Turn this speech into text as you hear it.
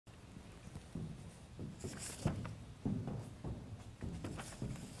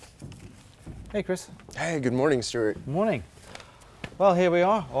Hey, Chris. Hey, good morning, Stuart. Good morning. Well, here we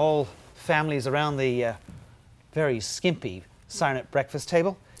are, all families around the very skimpy SIRENNET breakfast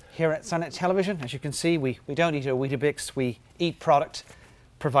table here at SIRENNET Television. As you can see, we don't eat a Weetabix, we eat product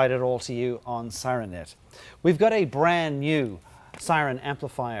provided all to you on SIRENNET. We've got a brand new Siren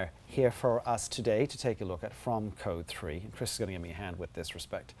amplifier here for us today to take a look at from Code 3. And Chris is going to give me a hand with this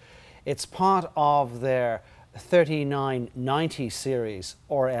respect. It's part of their 3990 series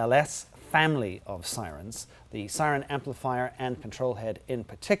or LS family of sirens. The Siren amplifier and control head in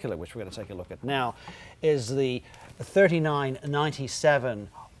particular, which we're going to take a look at now, is the 3997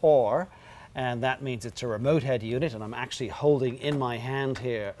 or, and that means it's a remote head unit, and I'm actually holding in my hand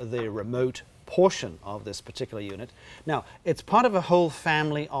here the remote portion of this particular unit. Now, it's part of a whole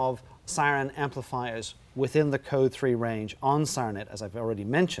family of Siren amplifiers within the Code 3 range on SIRENNET, as I've already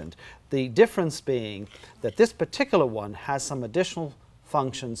mentioned. The difference being that this particular one has some additional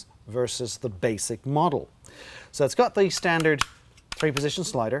functions versus the basic model. So it's got the standard 3-position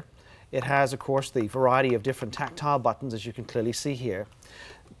slider. It has, of course, the variety of different tactile buttons, as you can clearly see here.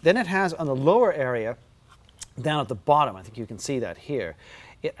 Then it has, on the lower area, down at the bottom, I think you can see that here,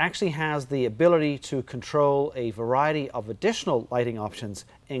 it actually has the ability to control a variety of additional lighting options,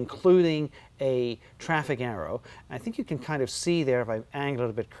 including a traffic arrow. I think you can kind of see there, if I angle it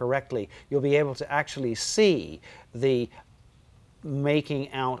a bit correctly, you'll be able to actually see the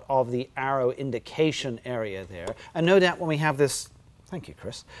making out of the arrow indication area there. And no doubt when we have this, thank you,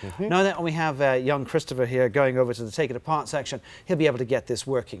 Chris. No doubt when we have young Christopher here going over to the Take It Apart section, he'll be able to get this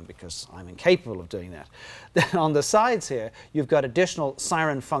working because I'm incapable of doing that. Then on the sides here, you've got additional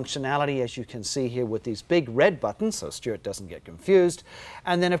siren functionality, as you can see here with these big red buttons, so Stuart doesn't get confused.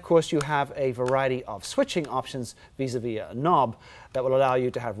 And then, of course, you have a variety of switching options vis-a-vis a knob that will allow you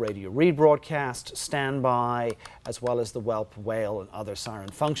to have radio rebroadcast, standby, as well as the Yelp, Wail, and other siren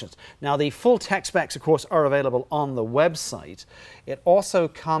functions. Now, the full tech specs, of course, are available on the website. It also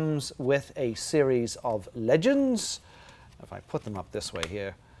comes with a series of legends. If I put them up this way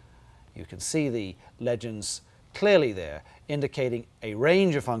here, you can see the legends clearly there, indicating a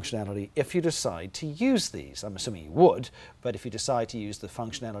range of functionality if you decide to use these. I'm assuming you would, but if you decide to use the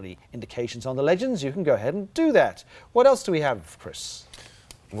functionality indications on the legends, you can go ahead and do that. What else do we have, Chris?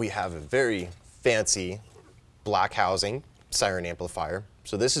 We have a very fancy black housing siren amplifier.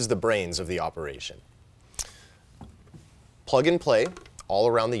 So this is the brains of the operation. Plug and play all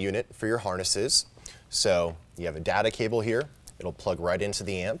around the unit for your harnesses. So you have a data cable here. It'll plug right into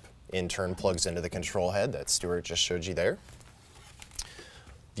the amp. In turn plugs into the control head that Stuart just showed you there.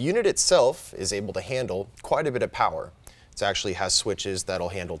 The unit itself is able to handle quite a bit of power. It actually has switches that'll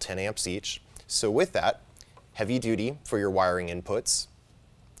handle 10 amps each. So with that, heavy duty for your wiring inputs,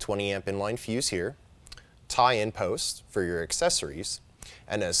 20 amp inline fuse here, tie-in post for your accessories,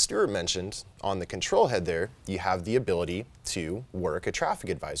 and as Stuart mentioned, on the control head there, you have the ability to work a traffic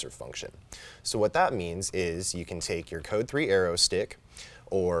advisor function. So what that means is you can take your Code 3 arrow stick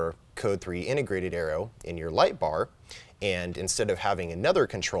or Code 3 integrated arrow in your light bar, and instead of having another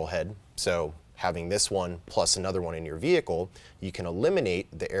control head, so having this one plus another one in your vehicle, you can eliminate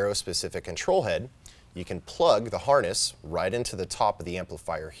the arrow-specific control head. You can plug the harness right into the top of the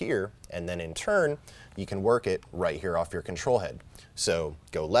amplifier here, and then in turn, you can work it right here off your control head. So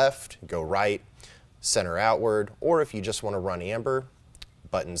go left, go right, center outward, or if you just want to run amber,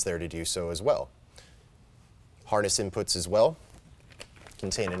 buttons there to do so as well. Harness inputs as well,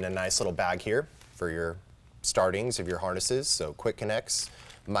 contained in a nice little bag here for your startings of your harnesses, so quick connects,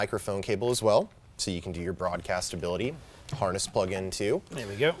 microphone cable as well, so you can do your broadcast ability, harness plug-in too. There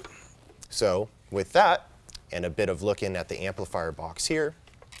we go. So with that, and a bit of looking at the amplifier box here,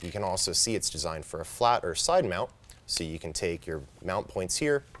 you can also see it's designed for a flat or side mount, so you can take your mount points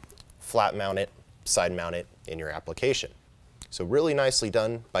here, flat mount it, side mount it in your application. So really nicely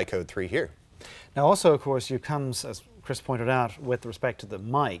done by Code 3 here. Now also, of course, you comes, as Chris pointed out, with respect to the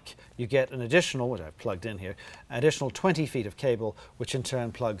mic, you get an additional, which I've plugged in here, additional 20 feet of cable, which in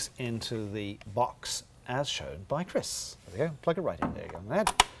turn plugs into the box as shown by Chris. There you go, plug it right in, there you go.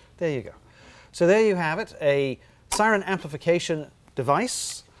 There you go. So there you have it, a siren amplification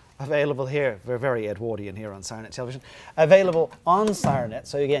device available here. We're very Edwardian here on SIRENNET Television. Available on SIRENNET.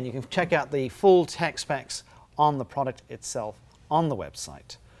 So again, you can check out the full tech specs on the product itself on the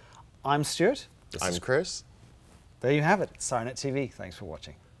website. I'm Stuart. I'm Chris. There you have it, SIRENNET TV. Thanks for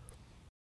watching.